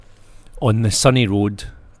On the Sunny Road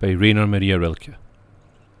by Rainer Maria Rilke.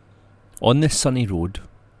 On this sunny road,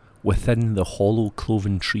 within the hollow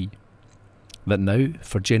cloven tree, that now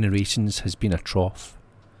for generations has been a trough,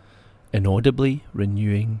 inaudibly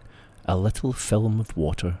renewing a little film of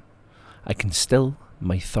water, I can still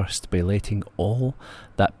my thirst by letting all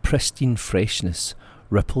that pristine freshness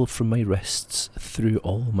ripple from my wrists through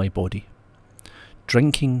all my body.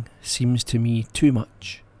 Drinking seems to me too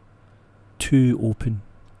much, too open.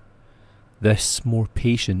 This more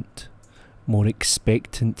patient, more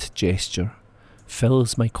expectant gesture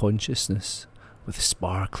fills my consciousness with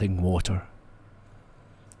sparkling water.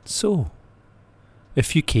 So,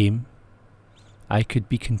 if you came, I could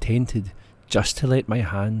be contented just to let my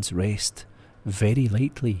hands rest very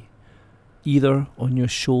lightly, either on your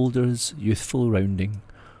shoulders' youthful rounding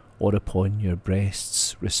or upon your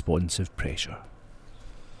breast's responsive pressure.